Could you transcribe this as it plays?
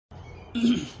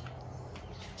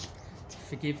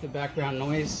Forgive the background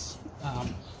noise.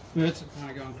 Birds are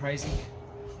kind of going crazy,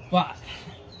 but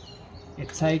it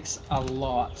takes a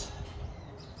lot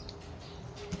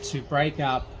to break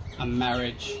up a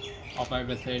marriage of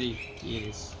over 30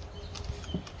 years.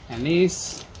 And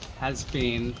this has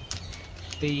been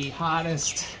the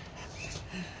hardest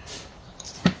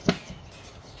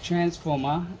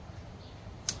transformer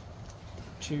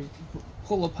to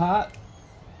pull apart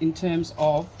in terms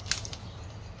of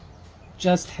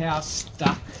just how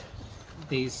stuck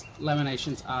these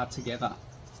laminations are together.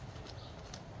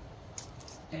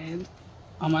 And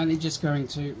I'm only just going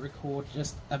to record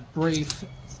just a brief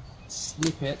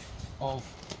snippet of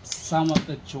some of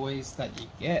the joys that you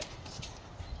get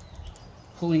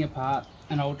pulling apart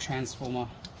an old transformer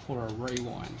for a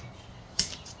rewind.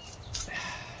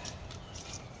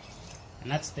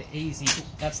 And that's the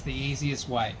easiest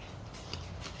way.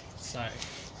 So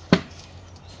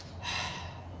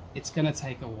it's going to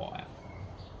take a while,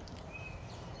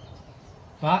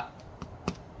 but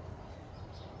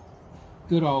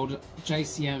good old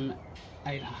JCM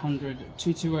 800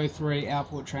 2203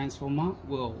 output transformer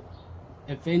will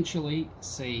eventually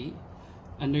see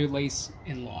a new lease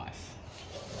in life.